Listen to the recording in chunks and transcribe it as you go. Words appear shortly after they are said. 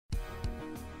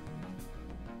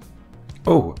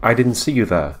Oh, I didn't see you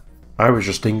there. I was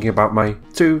just thinking about my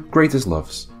two greatest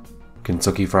loves.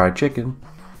 Kentucky Fried Chicken,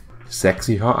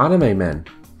 sexy hot anime men.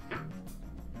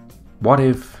 What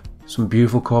if some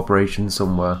beautiful corporation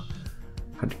somewhere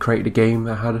had created a game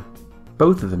that had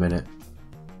both of them in it?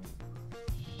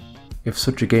 If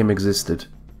such a game existed,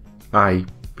 I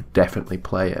would definitely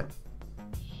play it.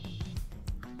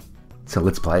 So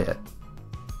let's play it.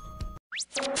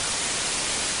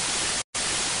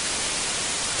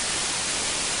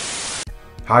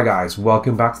 Hi guys,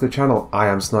 welcome back to the channel. I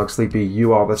am Snark Sleepy,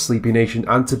 you are the Sleepy Nation,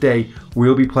 and today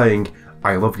we'll be playing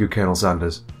I Love You Colonel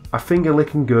Sanders, a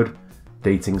finger-licking good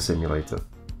dating simulator.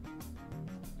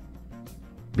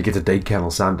 We get to date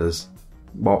Colonel Sanders.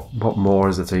 What more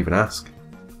is there to even ask?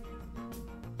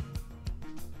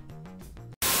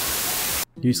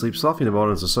 You sleep softly in the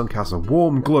morning as the sun casts a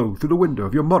warm glow through the window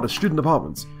of your modest student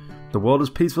apartment. The world is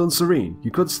peaceful and serene.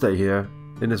 You could stay here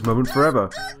in this moment forever.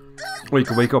 Or you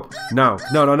can wake up now.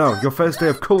 No. Your first day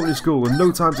of culinary school and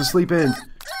no time to sleep in.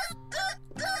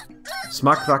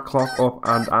 Smack that clock up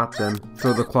and at them.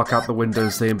 Throw the clock out the window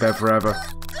and stay in bed forever.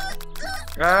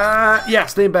 Yeah,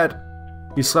 stay in bed.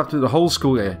 You slept through the whole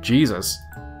school year. Jesus.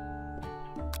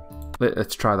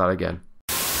 Let's try that again.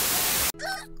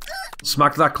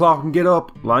 Smack that clock and get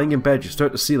up. Lying in bed, you stare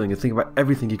at the ceiling and think about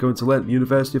everything you're going to learn at the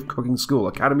University of Cooking School,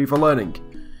 Academy for Learning.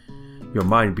 Your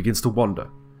mind begins to wander.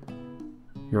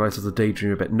 You realize to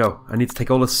daydream a bit. No, I need to take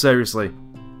all this seriously.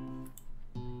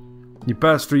 You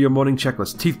burst through your morning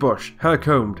checklist. Teeth brushed, hair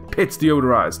combed, pits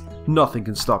deodorized. Nothing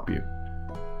can stop you.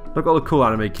 Look at all the cool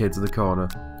anime kids in the corner.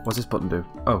 What's this button do?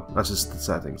 Oh, that's just the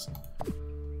settings.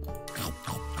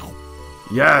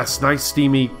 Yes, nice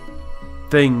steamy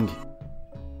thing.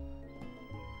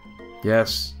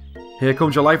 Yes. Here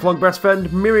comes your lifelong best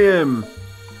friend, Miriam.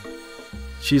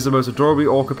 She's the most adorably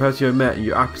awkward person you've met and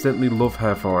you accidentally love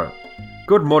her for it.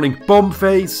 Good morning,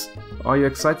 bumface! Are you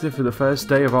excited for the first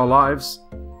day of our lives?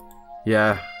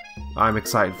 Yeah, I'm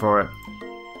excited for it.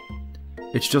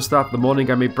 It's just that the morning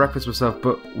I made breakfast myself,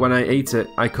 but when I ate it,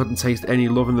 I couldn't taste any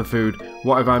love in the food.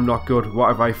 What if I'm not good?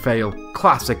 What if I fail?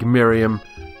 Classic Miriam.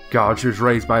 God, she was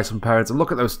raised by some parents, and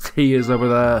look at those tears over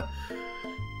there.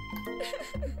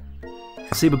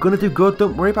 See, we're gonna do good,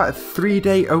 don't worry about a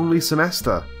 3-day only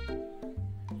semester.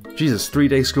 Jesus,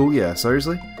 3-day school year,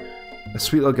 seriously? A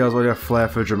sweet little girl's already a flair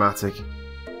for dramatic.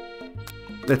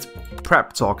 It's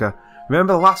prep talker.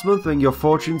 Remember last month when your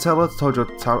fortune teller told you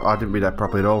I didn't read that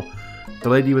properly at all. The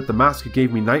lady with the mask who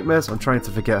gave me nightmares, I'm trying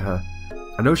to forget her.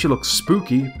 I know she looks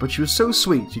spooky, but she was so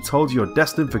sweet. She told you you're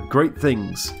destined for great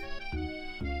things.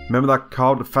 Remember that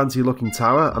card with the fancy looking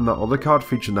tower and that other card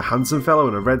featuring the handsome fellow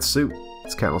in a red suit?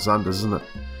 It's Colonel Sanders, isn't it?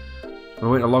 I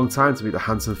waited a long time to meet the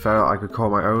handsome fellow I could call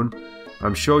my own.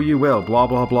 I'm sure you will, blah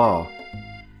blah blah.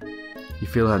 You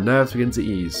feel her nerves begin to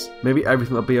ease. Maybe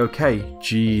everything will be okay.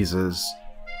 Jesus.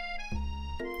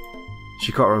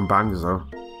 She got her own bangs though.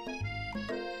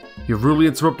 You're rudely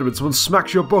interrupted when someone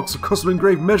smacks your box, a custom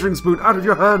engraved measuring spoon out of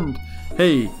your hand.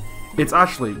 Hey, it's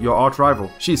Ashley, your arch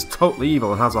rival. She's totally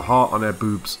evil and has a heart on her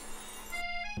boobs.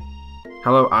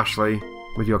 Hello Ashley,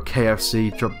 with your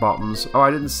KFC drop bottoms. Oh, I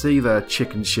didn't see their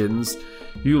chicken shins.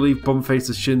 You leave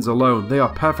Bumface's shins alone. They are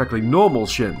perfectly normal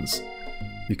shins.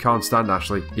 You can't stand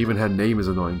Ashley. Even her name is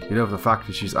annoying. You know for the fact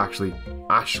that she's actually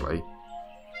Ashley.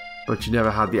 But she never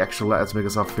had the extra letter to make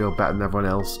herself feel better than everyone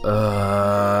else.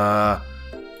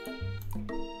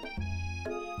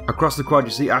 Across the quad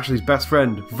you see Ashley's best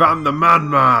friend, Van the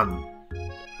Man-Man.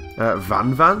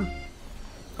 Van?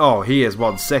 Oh, he is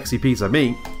one sexy piece of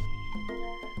meat.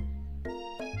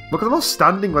 Look at them all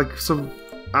standing like some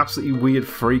absolutely weird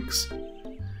freaks.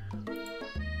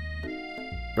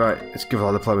 Right, let's give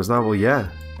all the diplomas now. Well, yeah.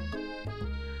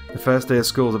 The first day of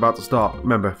school is about to start.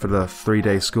 Remember, for the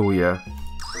 3-day school year.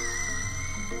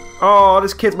 Oh,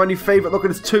 this kid's my new favourite. Look at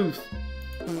his tooth.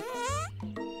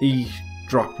 He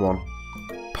dropped one.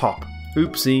 Pop.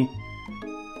 Oopsie.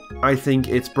 I think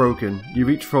it's broken. You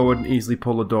reach forward and easily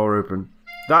pull the door open.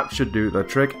 That should do the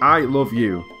trick. I love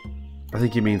you. I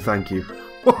think you mean thank you.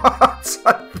 What?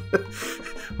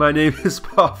 My name is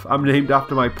Pop. I'm named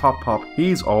after my Pop.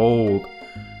 He's old.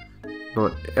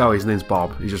 But, oh, his name's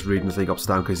Bob. He's just reading the thing upside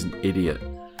down because he's an idiot.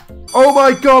 Oh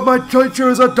my god, my teacher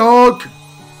is a dog!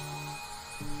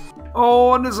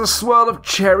 Oh, and there's a swirl of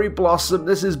cherry blossom.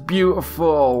 This is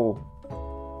beautiful.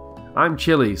 I'm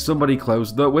chilly. Somebody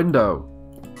closed the window.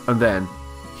 And then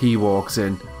he walks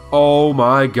in. Oh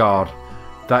my god.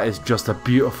 That is just a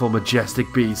beautiful,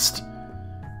 majestic beast.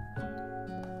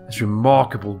 This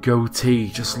remarkable goatee.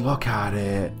 Just look at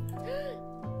it.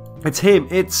 It's him.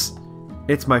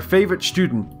 It's my favourite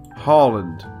student,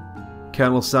 Harland.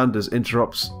 Colonel Sanders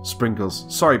interrupts Sprinkles.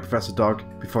 Sorry, Professor Dog,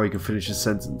 before he can finish his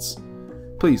sentence.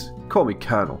 Please, call me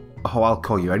Colonel. Oh, I'll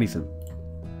call you anything.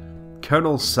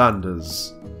 Colonel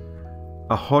Sanders.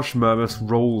 A hush murmur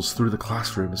rolls through the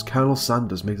classroom as Colonel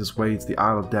Sanders makes his way to the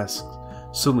aisle of desks.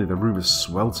 Suddenly the room is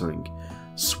sweltering.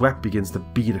 Sweat begins to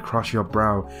bead across your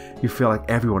brow. You feel like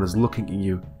everyone is looking at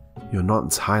you. You're not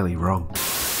entirely wrong.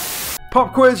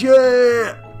 Pop quiz,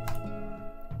 yeah!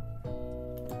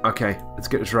 Okay, let's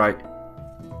get this right.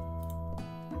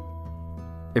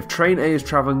 If train A is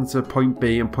travelling to point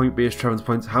B and point B is travelling to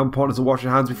point, how important is it to wash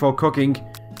your hands before cooking?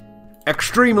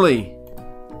 Extremely!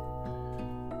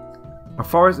 A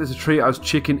forest is a tree as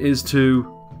chicken is to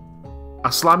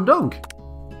a slam dunk.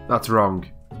 That's wrong.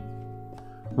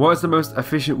 What is the most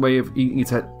efficient way of eating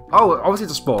it? Oh, obviously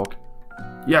it's a spork.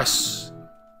 Yes!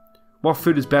 What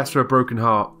food is best for a broken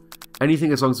heart?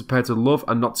 Anything as long as it's prepared to love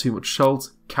and not too much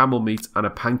salt, camel meat, and a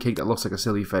pancake that looks like a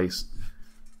silly face.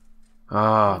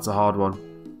 Ah, it's a hard one.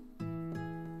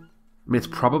 I mean, it's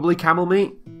probably camel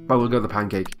meat, but we'll go with the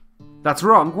pancake. That's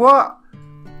wrong. What?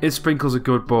 Is Sprinkles a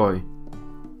good boy?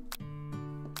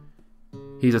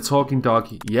 He's a talking dog.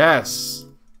 Yes.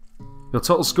 Your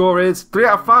total score is 3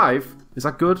 out of 5. Is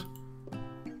that good?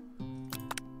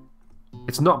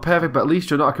 It's not perfect, but at least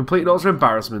you're not a complete and utter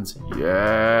embarrassment. Yes.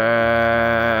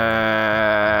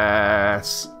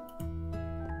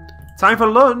 Time for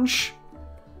lunch.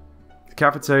 The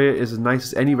cafeteria is as nice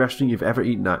as any restaurant you've ever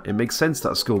eaten at. It makes sense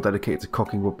that a school dedicated to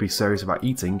cooking would be serious about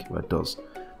eating. Well, it does.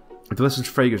 A delicious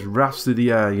fragrance wafts through the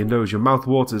air. Your nose, your mouth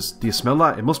waters. Do you smell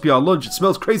that? It must be our lunch. It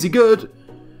smells crazy good.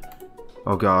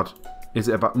 Oh God. Is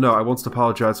it about... No, I want to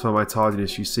apologise for my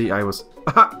tardiness. You see, I was...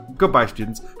 Goodbye,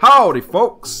 students. Howdy,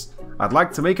 folks. I'd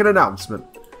like to make an announcement.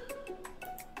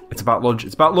 It's about lunch.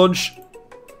 It's about lunch.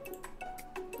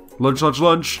 Lunch, lunch,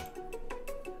 lunch.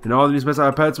 In all the newspaper I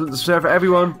have prepared to serve for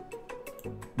everyone.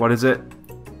 What is it?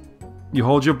 You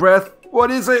hold your breath.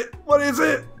 What is it? What is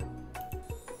it?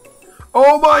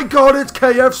 Oh my God, it's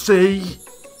KFC.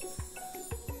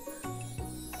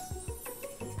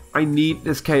 I need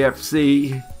this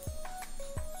KFC.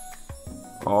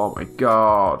 Oh my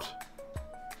God.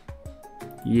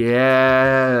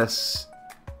 Yes.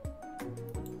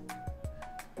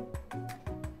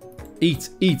 Eat,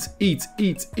 eat, eat,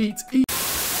 eat, eat, eat.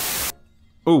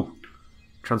 Oh.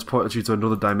 Transported you to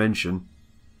another dimension.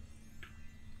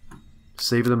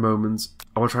 Savor the moment.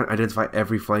 I want to try and identify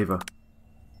every flavour.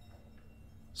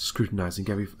 Scrutinizing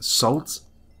every... Salt?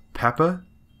 Pepper?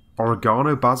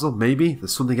 Oregano? Basil? Maybe?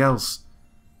 There's something else.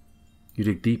 You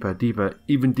dig deeper, deeper,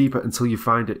 even deeper until you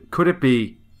find it. Could it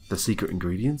be the secret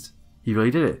ingredient? He really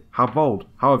did it. How bold,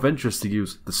 how adventurous to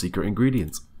use the secret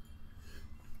ingredient.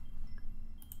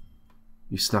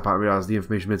 You snap out and realise the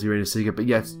information meant to be a secret, but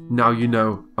yet, now you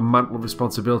know. A mantle of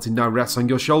responsibility now rests on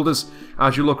your shoulders.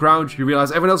 As you look around, you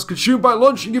realise everyone else is consumed by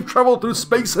lunch and you've travelled through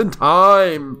space and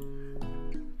time.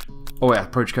 Oh yeah,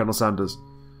 approach Colonel Sanders.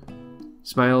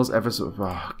 Smiles ever so...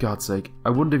 Oh, God's sake. I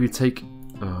wonder if you take...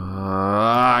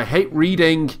 I hate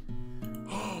reading.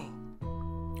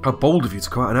 How bold of you to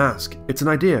go out and ask. It's an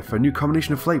idea for a new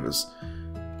combination of flavours.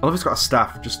 I love it's got a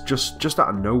staff, just out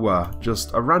of nowhere.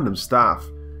 Just a random staff.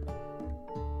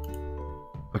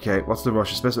 Okay, what's the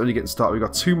rush? It's best only getting started. We've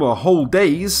got 2 more whole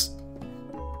days.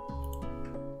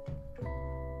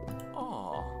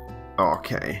 Aww.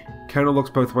 Okay. Colonel looks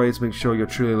both ways to make sure you're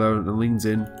truly alone and leans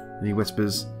in and he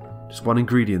whispers, just one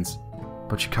ingredient.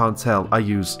 But you can't tell. I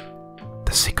use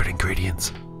the secret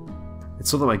ingredient. It's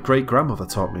something my great-grandmother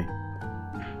taught me.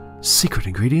 Secret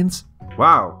ingredients?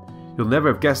 Wow, you'll never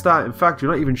have guessed that. In fact,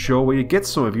 you're not even sure where you get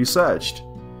some if you searched.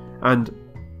 And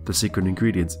the secret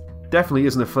ingredient definitely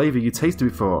isn't a flavour you tasted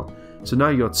before. So now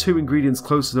you're 2 ingredients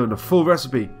closer to knowing a full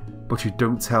recipe, but you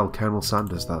don't tell Colonel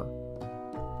Sanders that.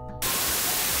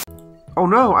 Oh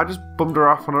no, I just bummed her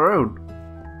off on her own.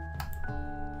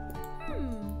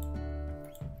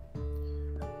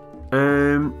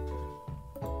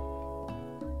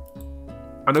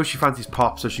 I know she fancies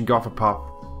pop, so she can go for pop.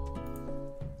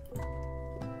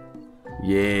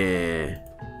 Yeah.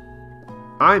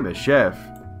 I'm a chef.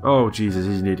 Oh, Jesus,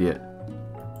 he's an idiot.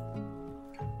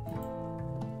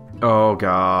 Oh,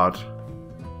 God.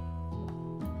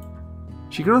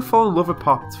 She's gonna fall in love with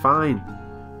pop, it's fine.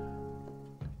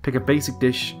 Pick a basic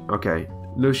dish. Okay.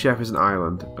 No chef is an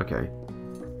island. Okay.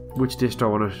 Which dish do I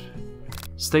want to...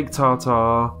 Steak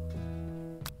tartare.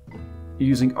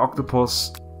 Using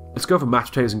octopus. Let's go for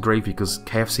mashed potatoes and gravy because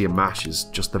KFC and mash is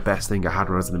just the best thing I had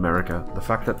when I was in America. The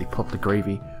fact that they put the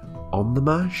gravy on the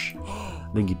mash,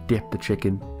 then you dip the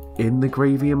chicken in the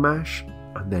gravy and mash,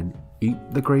 and then eat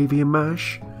the gravy and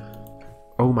mash.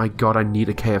 Oh my God, I need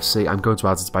a KFC. I'm going to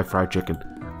Asda to buy fried chicken.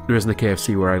 There isn't a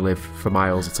KFC where I live for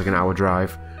miles. It's like an hour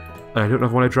drive. And I don't know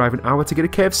if I want to drive an hour to get a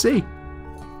KFC.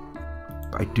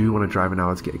 But I do want to drive an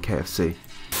hour to get a KFC.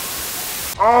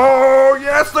 Oh,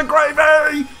 yes, the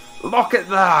gravy! Look at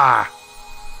that!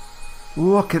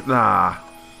 Look at that.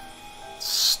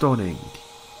 Stunning.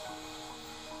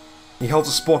 He holds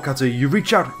a sport card to you. You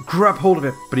reach out, grab hold of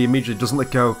it, but he immediately doesn't let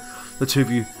go. The two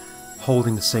of you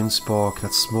holding the same spork.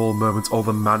 That small moment, all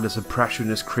the madness and pressure in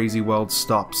this crazy world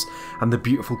stops, and the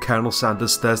beautiful Colonel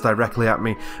Sanders stares directly at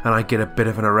me, and I get a bit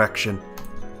of an erection.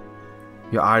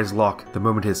 Your eyes lock. The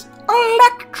moment is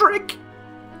electric.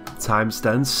 Time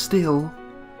stands still.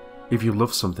 If you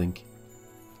love something,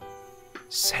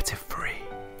 set it free.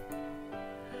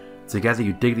 Together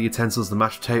you dig the utensils, the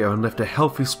mashed potato, and lift a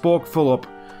healthy spork full up.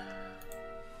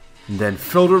 And then,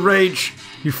 filled with rage,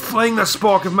 you fling the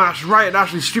spork of mash right at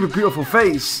Ashley's stupid beautiful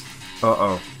face.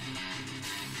 Uh-oh.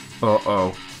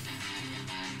 Uh-oh.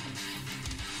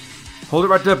 Hold it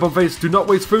right there, Bumface. Do not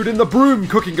waste food in the broom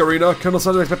cooking arena. Colonel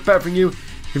Sanders expects better from you.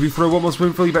 If you throw one more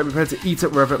spoonful, you better be prepared to eat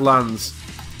it wherever it lands.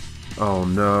 Oh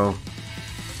no.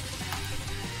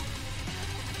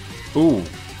 Ooh,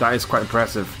 that is quite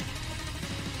impressive.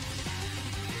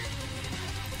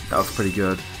 That was pretty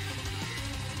good.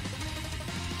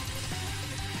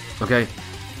 Okay.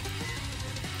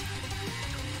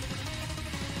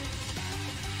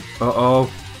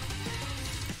 Uh-oh.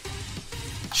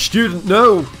 Student,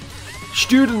 no!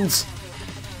 Students!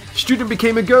 Student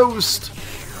became a ghost!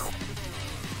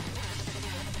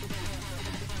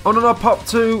 Oh no, no, pop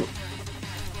 2!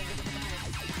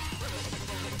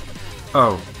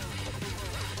 Oh.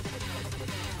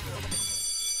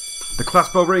 The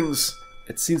class bell rings.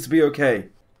 It seems to be okay.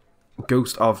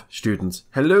 Ghost of student.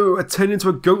 Hello, I turned into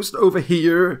a ghost over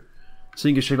here.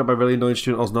 Seeing you shaken up by a really annoying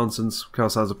student, all's nonsense. Colonel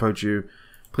Sanders approach you.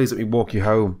 Please let me walk you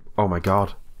home. Oh my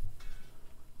god.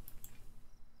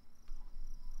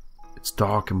 It's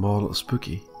dark and more a little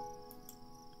spooky.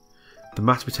 The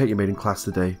mashed potato you made in class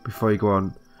today, before you go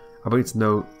on, I want you to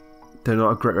know they're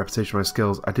not a great reputation for my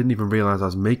skills. I didn't even realise I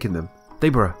was making them. They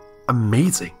were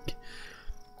amazing.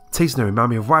 Tasting them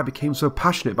remind me of why I became so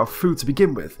passionate about food to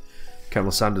begin with.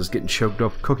 Colonel Sanders getting choked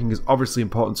up. Cooking is obviously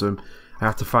important to him. I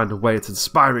have to find a way. It's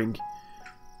inspiring.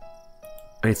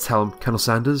 I need to tell him, Colonel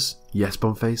Sanders? Yes,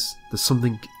 Bumface? There's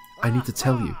something I need to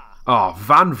tell you. Oh,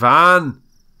 Van!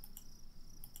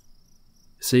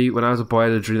 See, when I was a boy I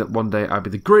had a dream that one day I'd be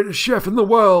the greatest chef in the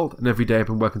world. And every day I've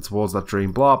been working towards that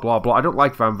dream. Blah, blah, blah. I don't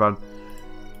like Van.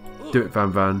 Do it,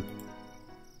 Van.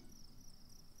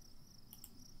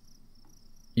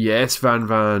 Yes,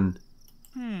 Van.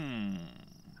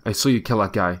 I saw you kill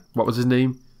that guy. What was his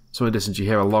name? So in the distance you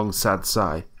hear a long, sad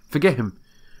sigh. Forget him.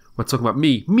 We're talking about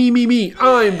me. Me.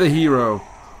 I'm the hero.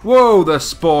 Whoa, the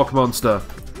spork monster.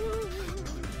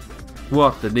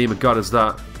 What the name of God is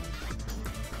that?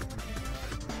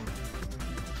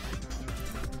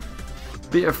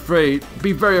 Be afraid.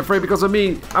 Be very afraid because of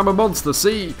me. I'm a monster,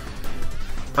 see?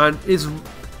 And is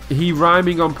he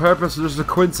rhyming on purpose or just a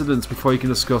coincidence? Before you can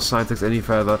discuss scientists any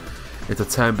further, it's a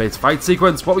turn-based fight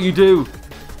sequence. What will you do?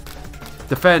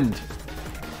 Defend.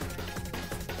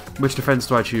 Which defense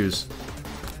do I choose?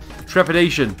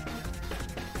 Trepidation.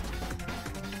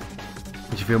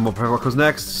 Did you feel more prepared? What goes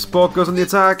next? Spork goes on the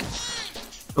attack.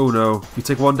 Oh no. You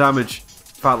take 1 damage.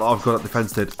 Fat lot of got that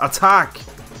defense did. Attack!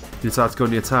 You decide to go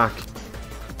on the attack.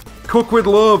 Cook with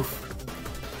love!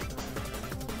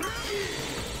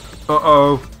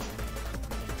 Uh-oh.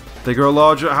 They grow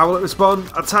larger. How will it respond?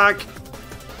 Attack!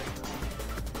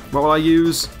 What will I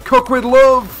use? Cook with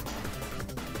love!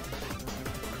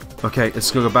 Okay, it's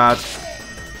gonna go bad.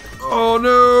 Oh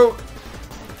no!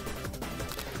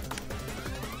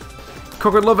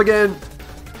 Cook with love again!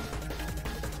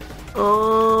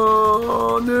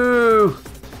 Oh no!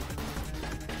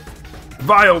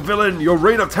 Vile villain! Your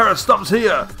reign of terror stops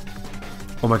here!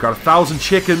 Oh my god, 1,000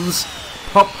 chickens!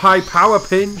 Pop high power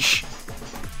pinch!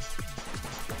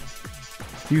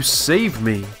 You saved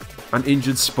me! An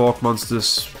injured spork monster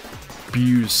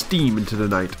spews steam into the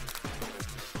night.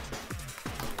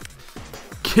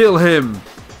 Kill him!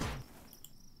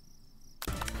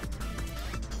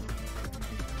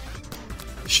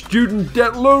 Student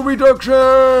debt loan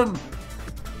reduction!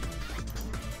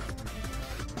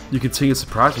 You continue to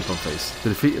surprise me, Bumface. The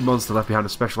defeated monster left behind a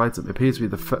special item. It appears to be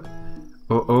the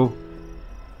Uh-oh.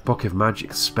 Book of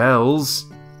Magic Spells.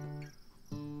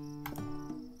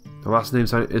 The last name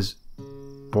is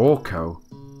Borko.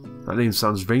 That name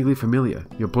sounds vaguely familiar.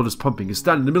 Your blood is pumping. You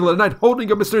stand in the middle of the night holding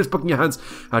your mysterious book in your hands.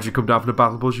 As you come down from the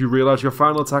battle bush, you realise your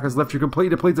final attack has left you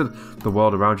completely depleted. The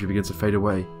world around you begins to fade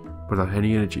away. Without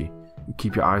any energy, you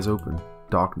keep your eyes open.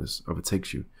 Darkness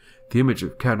overtakes you. The image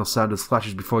of Colonel Sanders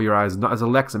flashes before your eyes, not as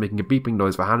Alexa making a beeping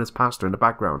noise for Hannah's pastor in the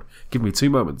background. Give me 2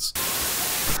 moments.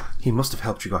 He must have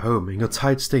helped you go home. In your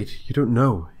tired state, you don't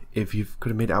know if you could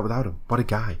have made it out without him. What a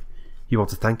guy. You want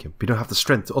to thank him, but you don't have the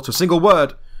strength to utter a single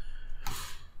word.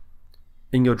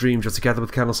 In your dreams, you're together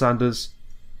with Colonel Sanders.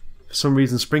 For some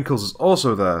reason, Sprinkles is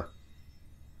also there.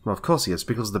 Well, of course he is.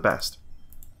 Sprinkles is the best.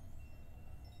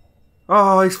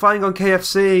 Oh, he's flying on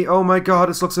KFC. Oh my god,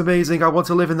 this looks amazing. I want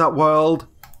to live in that world.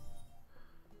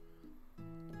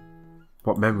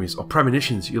 What memories or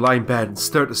premonitions? You lie in bed and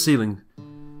stare at the ceiling.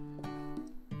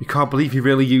 You can't believe he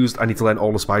really used I need to learn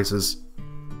all the spices.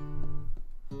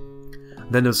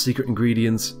 And then there's secret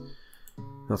ingredients.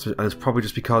 And it's probably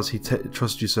just because he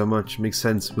trusts you so much. Makes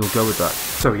sense. We'll go with that.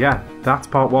 So yeah, that's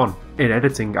part 1. In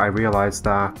editing, I realised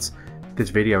that this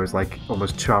video is like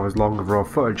almost 2 hours long of raw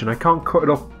footage, and I can't cut it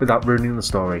up without ruining the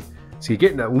story. So you're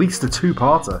getting at least a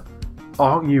 2-parter.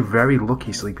 Aren't you very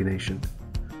lucky, Sleepy Nation?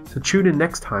 So tune in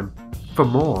next time for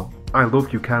more I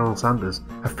Love You, Colonel Sanders,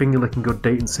 a finger-licking good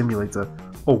dating simulator,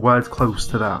 or words close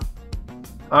to that.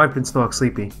 I've been Snark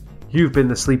Sleepy. You've been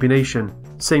the Sleepy Nation.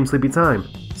 Same sleepy time,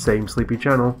 same sleepy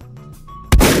channel.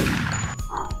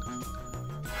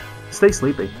 Stay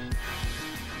sleepy.